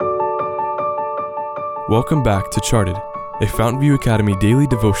Welcome back to Charted, a Fountain View Academy daily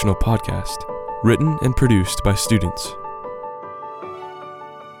devotional podcast, written and produced by students.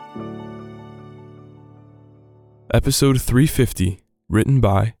 Episode 350, written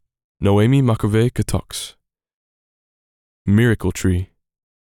by Noemi Macovei-Katoks. Miracle Tree.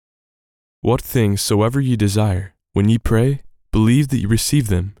 What things soever ye desire, when ye pray, believe that ye receive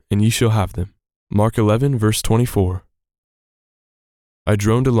them, and ye shall have them. Mark 11, verse 24. I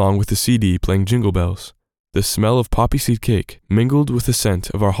droned along with the CD playing Jingle Bells. The smell of poppy seed cake mingled with the scent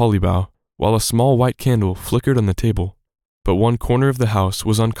of our holly bough, while a small white candle flickered on the table. But one corner of the house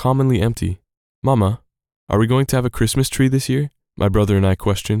was uncommonly empty. "Mama, are we going to have a Christmas tree this year?" my brother and I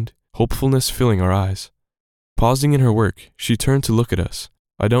questioned, hopefulness filling our eyes. Pausing in her work, she turned to look at us.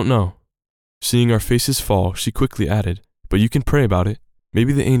 "I don't know." Seeing our faces fall, she quickly added, "But you can pray about it.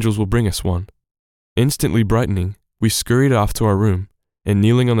 Maybe the angels will bring us one." Instantly brightening, we scurried off to our room, and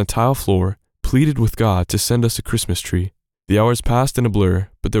kneeling on the tile floor, pleaded with God to send us a Christmas tree. The hours passed in a blur,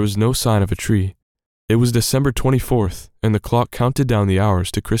 but there was no sign of a tree. It was December 24th, and the clock counted down the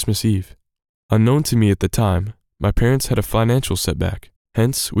hours to Christmas Eve. Unknown to me at the time, my parents had a financial setback,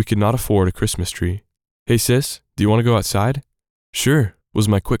 hence we could not afford a Christmas tree. "Hey sis, do you want to go outside?" "Sure," was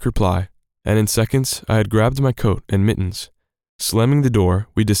my quick reply, and in seconds I had grabbed my coat and mittens. Slamming the door,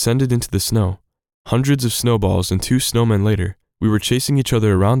 we descended into the snow. Hundreds of snowballs and 2 snowmen later, we were chasing each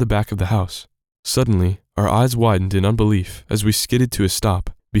other around the back of the house. Suddenly, our eyes widened in unbelief as we skidded to a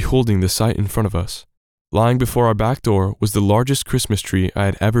stop, beholding the sight in front of us. Lying before our back door was the largest Christmas tree I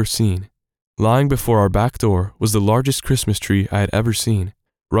had ever seen.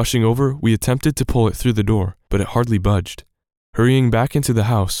 Rushing over, we attempted to pull it through the door, but it hardly budged. Hurrying back into the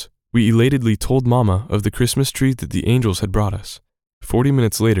house, we elatedly told Mama of the Christmas tree that the angels had brought us. 40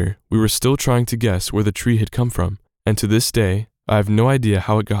 minutes later, we were still trying to guess where the tree had come from, and to this day, I have no idea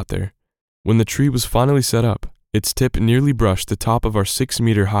how it got there. When the tree was finally set up, its tip nearly brushed the top of our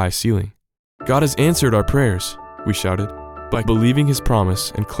 6-meter-high ceiling. "God has answered our prayers," we shouted. By believing His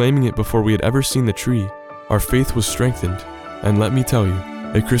promise and claiming it before we had ever seen the tree, our faith was strengthened, and let me tell you,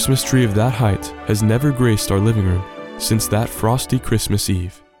 a Christmas tree of that height has never graced our living room since that frosty Christmas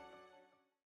Eve.